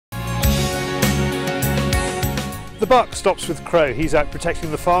The buck stops with Crow, he's out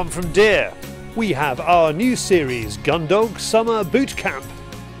protecting the farm from deer. We have our new series, Gundog Summer Bootcamp.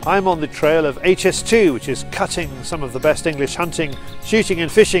 I'm on the trail of HS2, which is cutting some of the best English hunting, shooting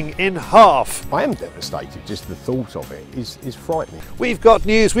and fishing in half. I am devastated, just the thought of it is frightening. We've got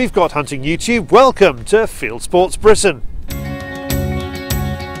news, we've got hunting YouTube. Welcome to Fieldsports Britain.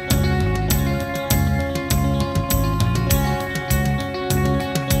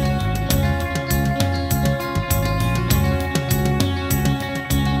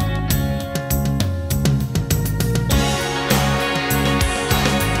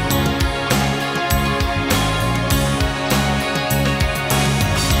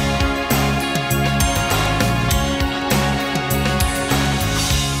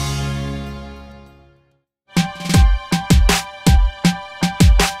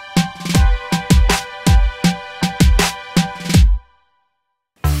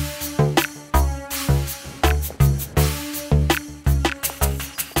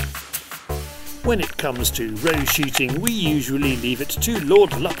 When it comes to roe shooting, we usually leave it to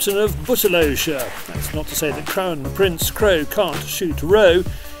Lord Lupton of Butterlowshire. That's not to say that Crown Prince Crow can't shoot roe,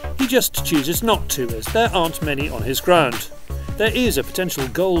 he just chooses not to, as there aren't many on his ground. There is a potential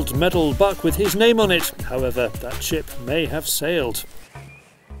gold medal buck with his name on it, however that ship may have sailed.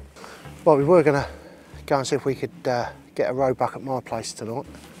 Well, we were going to go and see if we could get a roebuck at my place tonight,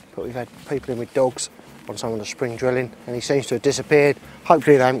 but we've had people in with dogs on some of the spring drilling and he seems to have disappeared.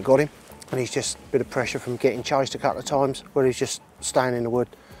 Hopefully they haven't got him. And he's just a bit of pressure from getting chased a couple of times where he's just staying in the wood.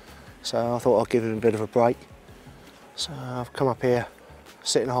 So I thought I'd give him a bit of a break. So I've come up here,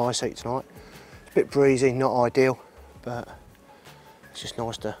 sit in a high seat tonight. It's a bit breezy, not ideal, but it's just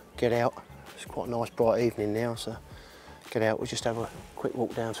nice to get out. It's quite a nice bright evening now, so get out, we'll just have a quick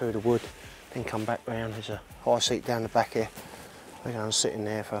walk down through the wood, then come back round. There's a high seat down the back here. We're going to sit in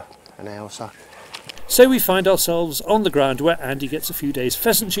there for an hour or so. So we find ourselves on the ground where Andy gets a few days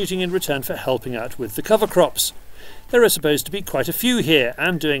pheasant shooting in return for helping out with the cover crops. There are supposed to be quite a few here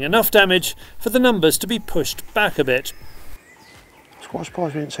and doing enough damage for the numbers to be pushed back a bit. I was quite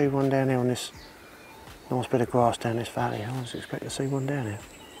surprised we didn't see one down here on this nice bit of grass down this valley. I was expecting to see one down here.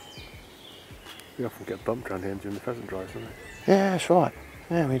 We often get bumped around here during the pheasant drives, don't we? Yeah, that's right.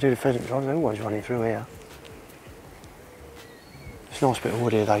 Yeah, when you do the pheasant drives, they're always running through here. It's a nice bit of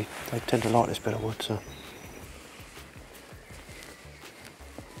wood here, they tend to like this bit of wood, so.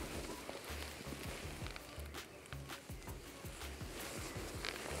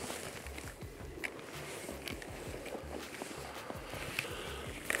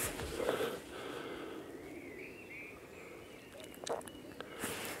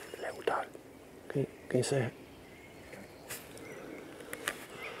 Little dog. Can you see it?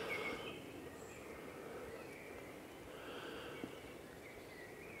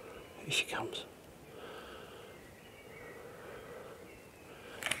 Here she comes.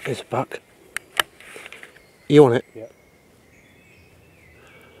 There's a buck. You on it? Yeah.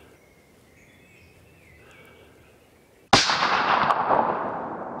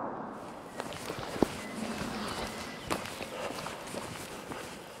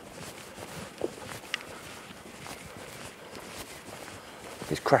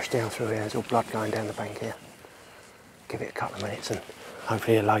 It's crashed down through here, there's all blood going down the bank here. Give it a couple of minutes and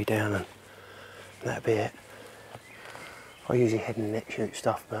hopefully he'll lay down and that'll be it. I usually head and neck shoot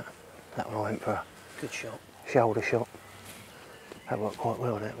stuff, but that one I went for a good shot. Shoulder shot. That worked quite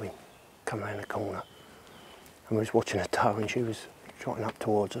well, that we come around the corner and we was watching a doe and she was trotting up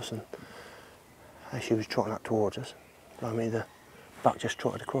towards us, and as she was trotting up towards us, I mean the buck just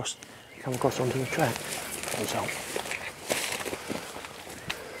trotted across, come across onto the track. Result.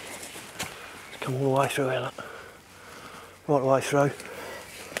 Come all the way through here, look. Right the way through.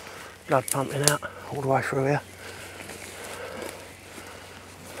 Blood pumping out all the way through here.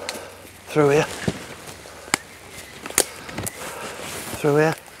 Through here. Through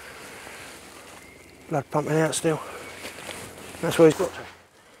here. Blood pumping out still. That's where he's got to.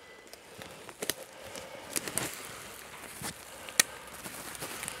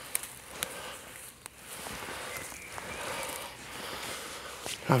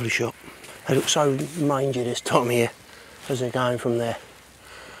 Lovely shot. They look so mangy this time of year as they're going from their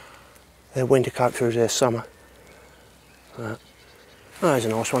winter coat through their summer. Oh, there's a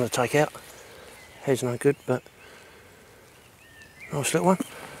nice one to take out. Head's no good, but nice little one.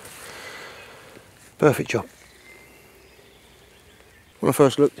 Perfect job. When I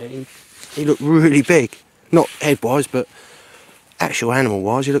first looked at him, he looked really big. Not head-wise, but actual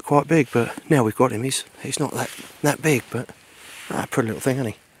animal-wise, he looked quite big. But now we've got him, he's not that big, but pretty little thing, isn't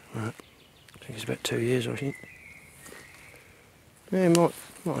he? Right. I think it's about 2 years, I think. Yeah,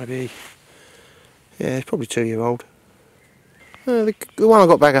 might be. Yeah, it's probably 2 year old. The one I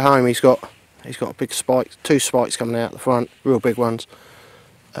got back at home, he's got a big spike, 2 spikes coming out the front, real big ones.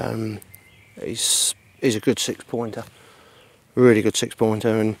 He's a good 6-pointer, really good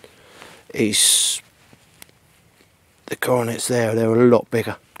 6-pointer, and the coronets they're a lot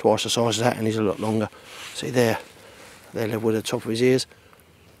bigger, twice the size of that, and he's a lot longer. See they're level with the top of his ears.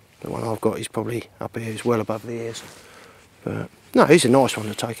 The one I've got is probably up here, he's well above the ears. But no, he's a nice one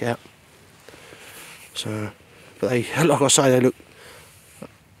to take out. So, but they, like I say,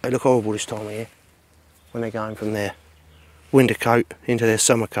 they look horrible this time of year when they're going from their winter coat into their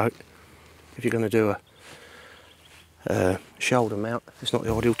summer coat. If you're going to do a shoulder mount, it's not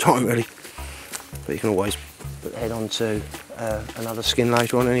the ideal time really, but you can always put the head onto another skin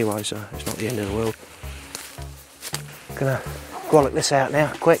later on anyway, so it's not the end of the world. Gonna frolic this out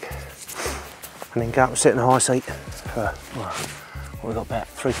now quick and then go up and sit in the high seat for, well, we've got about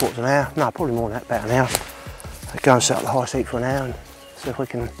 3/4 an hour, no, probably more than that, about an hour. Go and sit up the high seat for an hour and see if we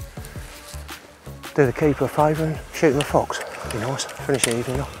can do the keeper a favour and shoot him a fox. Be nice, finish the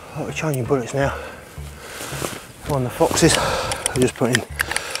evening off. Right, we're changing bullets now. On the foxes, we're just putting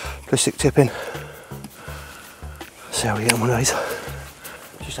ballistic tip in. See how we get on with these.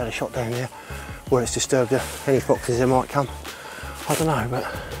 Just had a shot down there where it's disturbed any foxes that might come. I don't know, but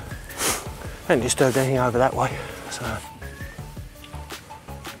haven't disturbed anything over that way. So.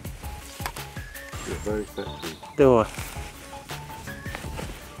 You're very sexy. Do I?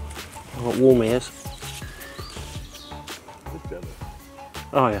 I've got warm ears.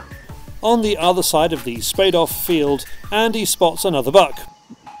 Oh yeah. On the other side of the sprayed off field, Andy spots another buck.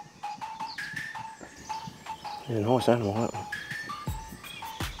 He's a nice animal, that one.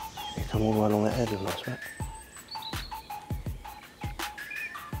 He come all the way along that edge of us, right?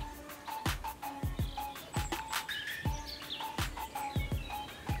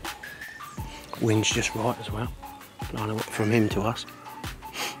 Wind's just right as well. Blowing from him to us.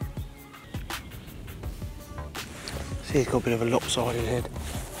 See, he's got a bit of a lopsided head.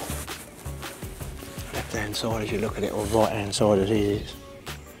 Left hand side as you look at it, or right hand side as it is.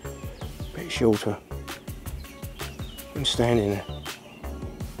 A bit shorter. And standing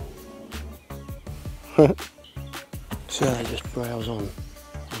there. See how they just browse on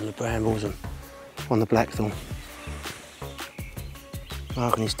the brambles and on the blackthorn.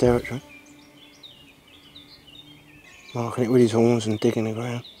 Marking his territory. Marking it with his horns and digging the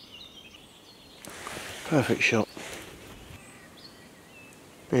ground. Perfect shot.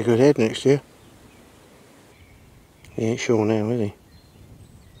 Be a good head next year. He ain't sure now, is he?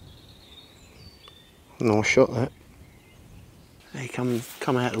 Nice shot that. He come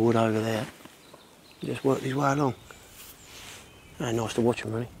out of the wood over there. He just worked his way along. Very nice to watch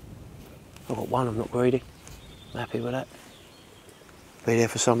him really. I've got one, I'm not greedy. I'm happy with that. Be there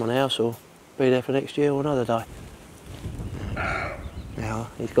for someone else or be there for next year or another day. Now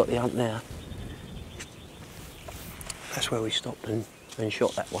he's got the hump now. That's where we stopped and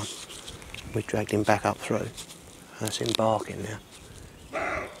shot that one. We dragged him back up through. That's him barking now.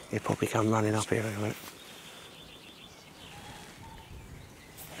 He'll probably come running up here in a minute.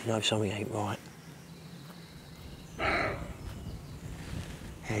 You know something ain't right. Yeah,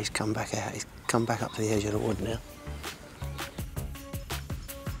 he's come back out. He's come back up to the edge of the wood now.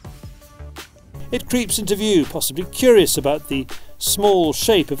 It creeps into view, possibly curious about the small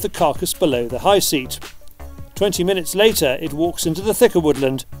shape of the carcass below the high seat. 20 minutes later it walks into the thicker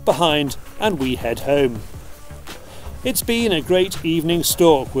woodland behind and we head home. It's been a great evening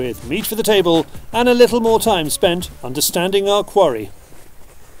stalk with meat for the table and a little more time spent understanding our quarry.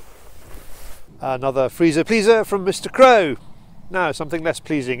 Another freezer pleaser from Mr. Crow. Now something less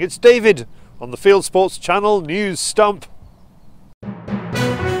pleasing. It's David on the Fieldsports Channel news stump.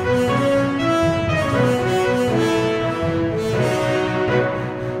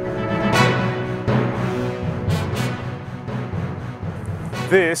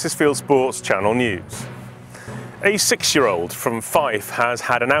 This is Fieldsports Channel News. A 6-year-old from Fife has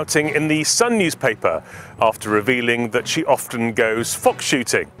had an outing in the Sun newspaper after revealing that she often goes fox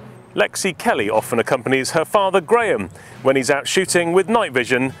shooting. Lexi Kelly often accompanies her father Graham when he's out shooting with night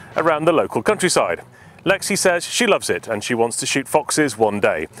vision around the local countryside. Lexi says she loves it and she wants to shoot foxes one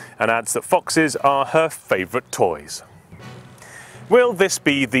day, and adds that foxes are her favourite toys. Will this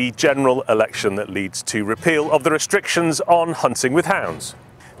be the general election that leads to repeal of the restrictions on hunting with hounds?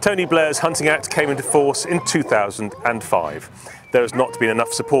 Tony Blair's Hunting Act came into force in 2005. There has not been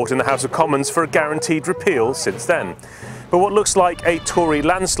enough support in the House of Commons for a guaranteed repeal since then. But what looks like a Tory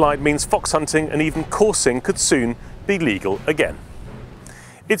landslide means fox hunting and even coursing could soon be legal again.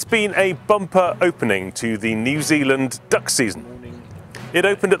 It's been a bumper opening to the New Zealand duck season. It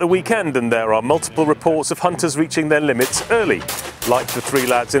opened at the weekend and there are multiple reports of hunters reaching their limits early, like the three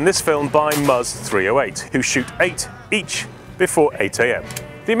lads in this film by Muzz 308, who shoot 8 each before 8 AM.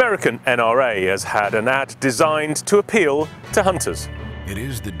 The American NRA has had an ad designed to appeal to hunters. It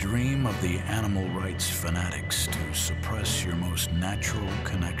is the dream of the animal rights fanatics to suppress your most natural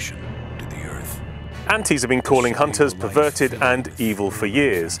connection to the earth. Antis have been calling hunters perverted and evil for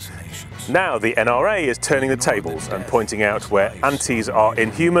years. Now the NRA is turning the tables and pointing out where antis are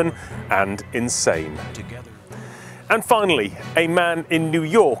inhuman and insane. And finally, a man in New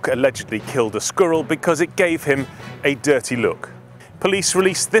York allegedly killed a squirrel because it gave him a dirty look. Police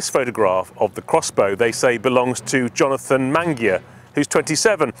released this photograph of the crossbow they say belongs to Jonathan Mangia, who's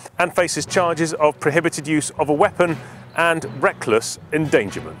 27 and faces charges of prohibited use of a weapon and reckless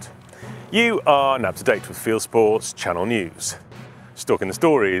endangerment. You are now up to date with Fieldsports Channel News. Stalking the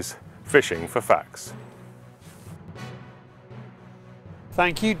stories, fishing for facts.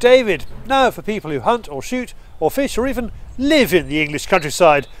 Thank you, David. Now, for people who hunt or shoot or fish or even live in the English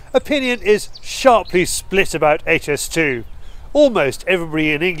countryside, opinion is sharply split about HS2. Almost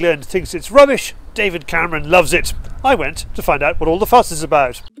everybody in England thinks it's rubbish. David Cameron loves it. I went to find out what all the fuss is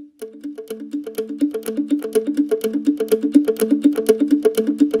about.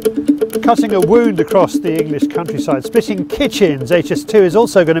 Cutting a wound across the English countryside, splitting kitchens, HS2 is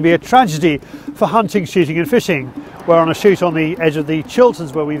also going to be a tragedy for hunting, shooting and fishing. We're on a shoot on the edge of the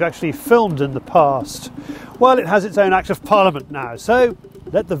Chilterns where we've actually filmed in the past. Well, it has its own Act of Parliament now, so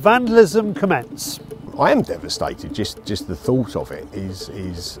let the vandalism commence. I am devastated. Just the thought of it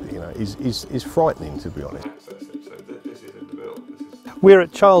is frightening, to be honest. We're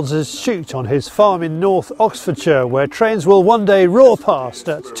at Charles's shoot on his farm in North Oxfordshire, where trains will one day roar past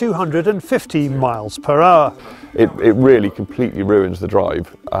at 250 miles per hour. It really completely ruins the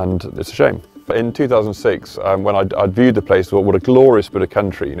drive, and it's a shame. In 2006, when I'd viewed the place, thought, what a glorious bit of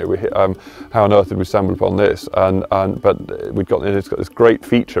country, you know, how on earth did we stumble upon this? But it's got this great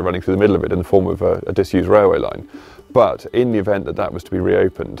feature running through the middle of it in the form of a disused railway line. But in the event that was to be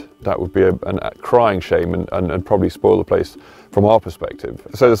reopened, that would be a crying shame and probably spoil the place from our perspective.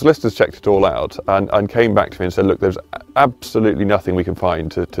 So the solicitors checked it all out and came back to me and said, look, there's absolutely nothing we can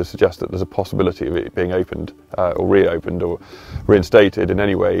find to suggest that there's a possibility of it being opened or reopened or reinstated in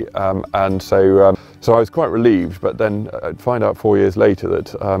any way. So I was quite relieved, but then I'd find out 4 years later that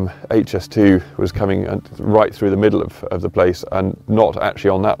HS2 was coming right through the middle of the place and not actually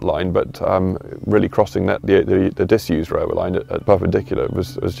on that line, but really crossing the disused railway line at perpendicular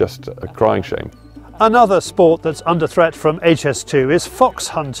was just a crying shame. Another sport that's under threat from HS2 is fox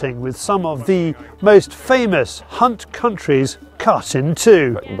hunting, with some of the most famous hunt countries cut in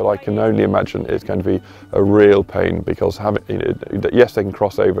two. But I can only imagine it's going to be a real pain because yes, they can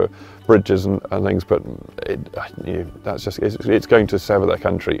cross over bridges and things, but it's going to sever their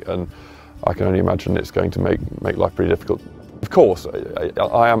country, and I can only imagine it's going to make life pretty difficult. Of course,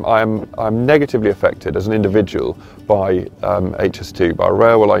 I'm negatively affected as an individual by HS2, by a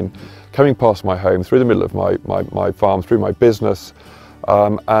railway line coming past my home, through the middle of my farm, through my business,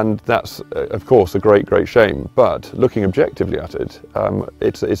 and that's of course a great shame. But looking objectively at it,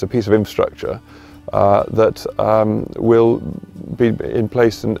 it's a piece of infrastructure that will be in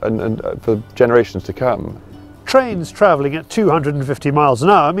place and for generations to come. Trains travelling at 250 miles an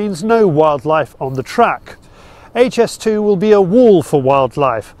hour means no wildlife on the track. HS2 will be a wall for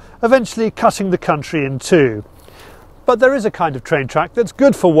wildlife, eventually cutting the country in two. But there is a kind of train track that's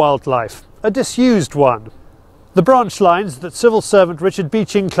good for wildlife, a disused one. The branch lines that civil servant Richard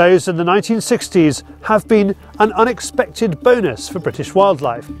Beeching closed in the 1960s have been an unexpected bonus for British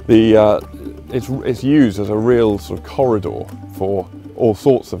wildlife. It's used as a real sort of corridor for all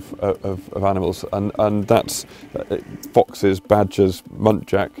sorts of animals, and that's foxes, badgers,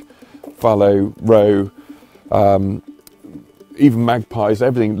 muntjac, fallow, roe, even magpies,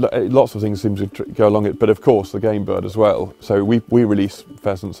 everything, lots of things seem to go along it, but of course the game bird as well. So we release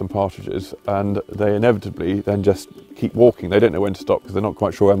pheasants and partridges, and they inevitably then just keep walking. They don't know when to stop because they're not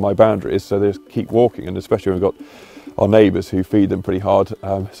quite sure where my boundary is, so they just keep walking, and especially when we've got our neighbours who feed them pretty hard,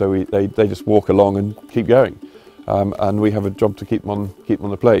 so they just walk along and keep going, and we have a job to keep them on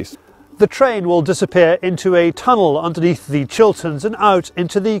the place. The train will disappear into a tunnel underneath the Chilterns and out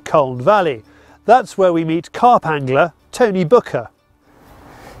into the Colne Valley. That's where we meet carp angler Tony Booker.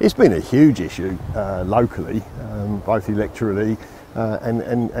 It's been a huge issue locally, both electorally and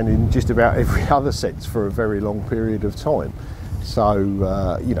in just about every other sense for a very long period of time. So,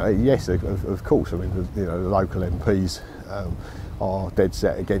 yes, of course, I mean, the local MPs are dead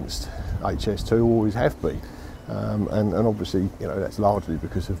set against HS2, always have been. and obviously, you know, that's largely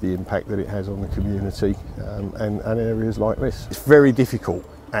because of the impact that it has on the community and areas like this. It's very difficult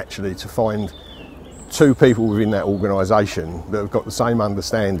actually to find two people within that organisation that have got the same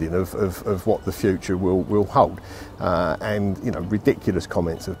understanding of what the future will hold. And, you know, ridiculous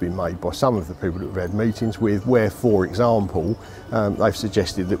comments have been made by some of the people that we've had meetings with, where, for example, they've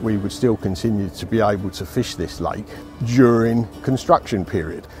suggested that we would still continue to be able to fish this lake during construction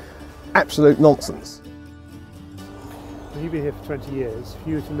period. Absolute nonsense. You've been here for 20 years. If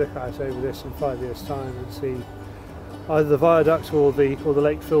you were to look at it over this in 5 years' time and see either the viaduct or the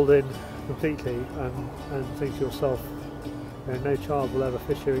lake filled in completely, and think to yourself, you know, no child will ever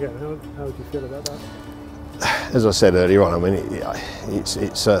fish here again, how would you feel about that? As I said earlier on, I mean,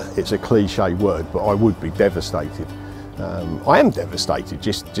 it's a cliche word, but I would be devastated. I am devastated.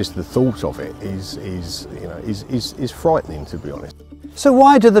 Just the thought of it is frightening, to be honest. So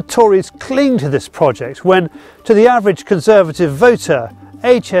why do the Tories cling to this project when, to the average Conservative voter,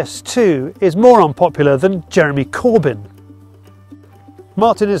 HS2 is more unpopular than Jeremy Corbyn?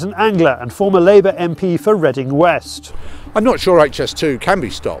 Martin is an angler and former Labour MP for Reading West. I'm not sure HS2 can be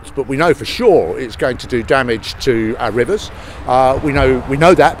stopped, but we know for sure it's going to do damage to our rivers. We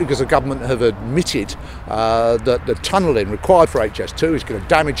know that because the government have admitted that the tunnelling required for HS2 is going to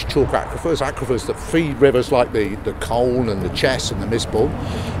damage chalk aquifers that feed rivers like the Colne and the Chess and the Misbourne.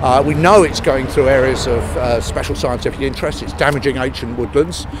 We know it's going through areas of special scientific interest. It's damaging ancient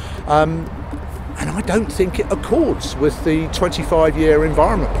woodlands. And I don't think it accords with the 25-year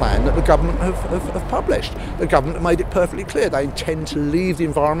environment plan that the government have published. The government have made it perfectly clear they intend to leave the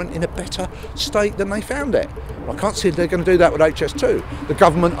environment in a better state than they found it. I can't see they're going to do that with HS2. The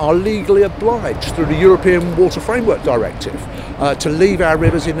government are legally obliged through the European Water Framework Directive to leave our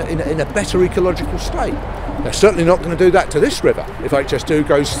rivers in a better ecological state. They're certainly not going to do that to this river if HS2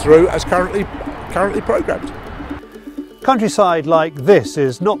 goes through as currently programmed. Countryside like this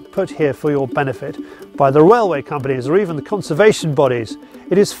is not put here for your benefit by the railway companies or even the conservation bodies.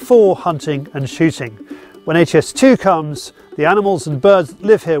 It is for hunting and shooting. When HS2 comes, the animals and birds that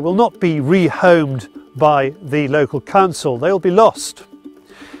live here will not be rehomed by the local council. They will be lost.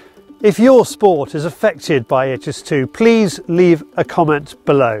 If your sport is affected by HS2, please leave a comment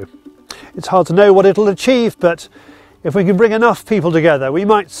below. It's hard to know what it'll achieve, but if we can bring enough people together, we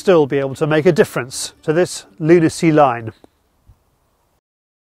might still be able to make a difference to this lunacy line.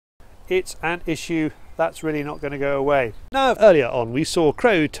 It's an issue that's really not going to go away. Now, earlier on we saw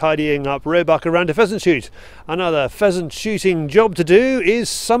Crow tidying up roebuck around a pheasant shoot. Another pheasant shooting job to do is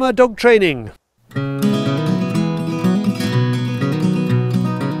summer dog training.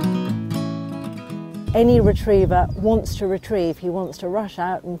 Any retriever wants to retrieve. He wants to rush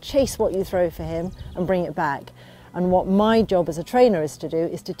out and chase what you throw for him and bring it back. And what my job as a trainer is to do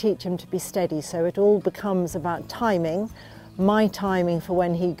is to teach him to be steady. So it all becomes about timing, my timing for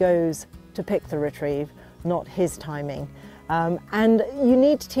when he goes to pick the retrieve, not his timing. And you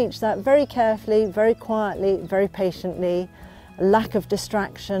need to teach that very carefully, very quietly, very patiently. Lack of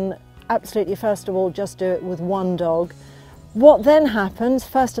distraction. Absolutely, first of all, just do it with one dog. What then happens,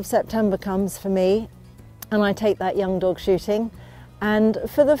 1st of September comes for me, and I take that young dog shooting. And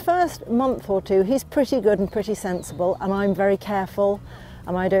for the first month or two, he's pretty good and pretty sensible, and I'm very careful,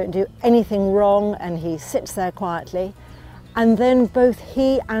 and I don't do anything wrong, and he sits there quietly. And then both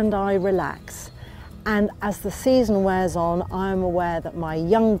he and I relax. And as the season wears on, I'm aware that my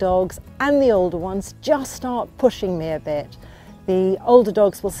young dogs and the older ones just start pushing me a bit. The older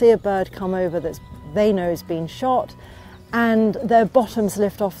dogs will see a bird come over that they know has been shot, and their bottoms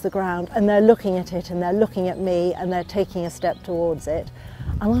lift off the ground and they're looking at it and they're looking at me and they're taking a step towards it.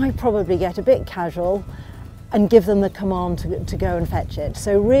 And I probably get a bit casual and give them the command to go and fetch it.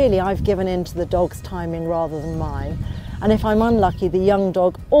 So really I've given in to the dog's timing rather than mine. And if I'm unlucky, the young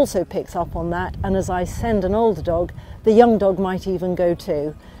dog also picks up on that, and as I send an older dog, the young dog might even go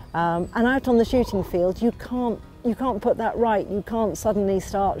too. And out on the shooting field, you can't put that right. You can't suddenly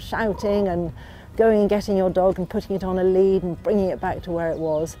start shouting and going and getting your dog and putting it on a lead and bringing it back to where it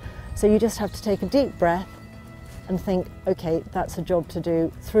was. So you just have to take a deep breath and think, okay, that's a job to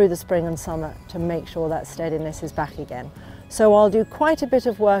do through the spring and summer to make sure that steadiness is back again. So I'll do quite a bit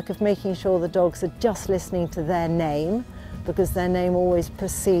of work of making sure the dogs are just listening to their name, because their name always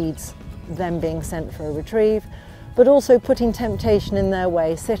precedes them being sent for a retrieve, but also putting temptation in their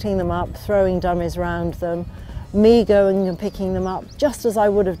way, sitting them up, throwing dummies around them, me going and picking them up just as I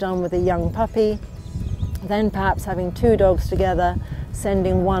would have done with a young puppy, then perhaps having two dogs together,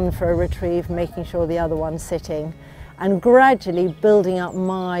 sending one for a retrieve, making sure the other one's sitting, and gradually building up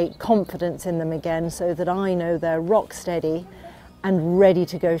my confidence in them again so that I know they're rock steady and ready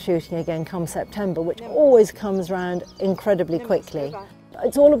to go shooting again come September, which always comes round incredibly quickly.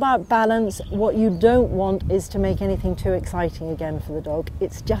 It's all about balance. What you don't want is to make anything too exciting again for the dog.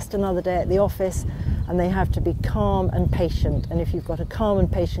 It's just another day at the office, and they have to be calm and patient. And if you've got a calm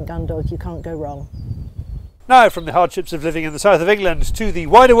and patient gun dog, you can't go wrong. Now, from the hardships of living in the south of England to the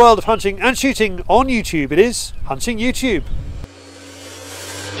wider world of hunting and shooting on YouTube, it is Hunting YouTube.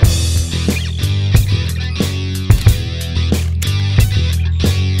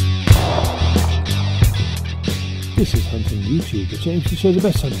 This is Hunting YouTube, which aims to show the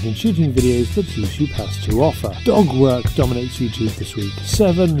best hunting and shooting videos that YouTube has to offer. Dog work dominates YouTube this week.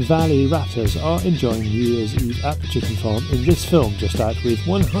 7 Valley Ratters are enjoying New Year's Eve at the chicken farm in this film just out, with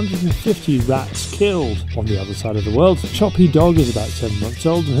 150 rats killed. On the other side of the world, Choppy Dog is about 7 months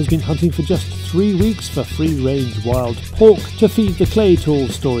old and has been hunting for just 3 weeks for free-range wild pork to feed the Clay Tall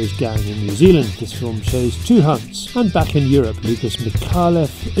Stories gang in New Zealand. This film shows 2 hunts. And back in Europe, Lucas Mikalev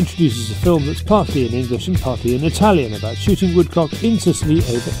introduces a film that's partly in English and partly in Italian about shooting woodcock in Sicily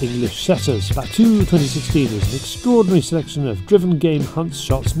over English setters. Batu 2016 is an extraordinary selection of driven game hunts,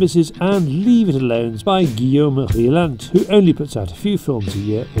 shots, misses and leave it alones by Guillaume Rieland, who only puts out a few films a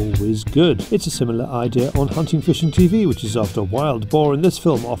year, always good. It's a similar idea on Hunting Fishing TV, which is after Wild Boar in this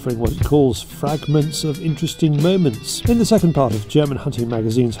film, offering what it calls fragments of interesting moments. In the second part of German hunting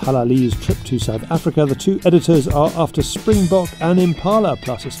magazine's Halali's trip to South Africa, the 2 editors are after springbok and impala,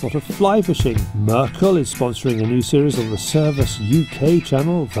 plus a spot of fly fishing. Merkel is sponsoring a new series on the Service UK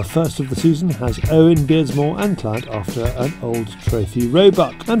channel. The first of the season has Owen Beardsmore and client after an old trophy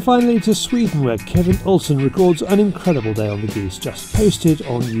roebuck. And finally to Sweden, where Kevin Olsen records an incredible day on the geese, just posted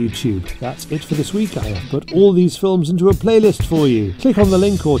on YouTube. That's it for this week. I have put all these films into a playlist for you. Click on the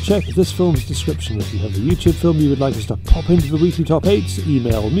link or check this film's description. If you have a YouTube film you would like us to pop into the weekly top 8s,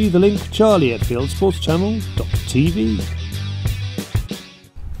 email me the link, charlie@fieldsportschannel.tv.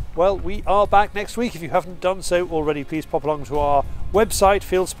 Well, we are back next week. If you haven't done so already, please pop along to our website,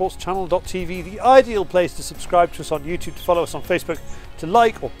 Fieldsports the ideal place to subscribe to us on YouTube, to follow us on Facebook, to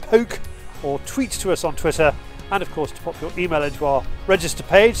like or poke or tweet to us on Twitter, and of course to pop your email into our register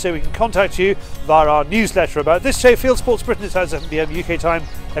page so we can contact you via our newsletter about this show, Fieldsports Britain. It's at 7 PM UK time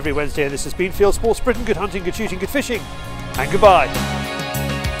every Wednesday, and this has been Fieldsports Britain. Good hunting, good shooting, good fishing, and goodbye.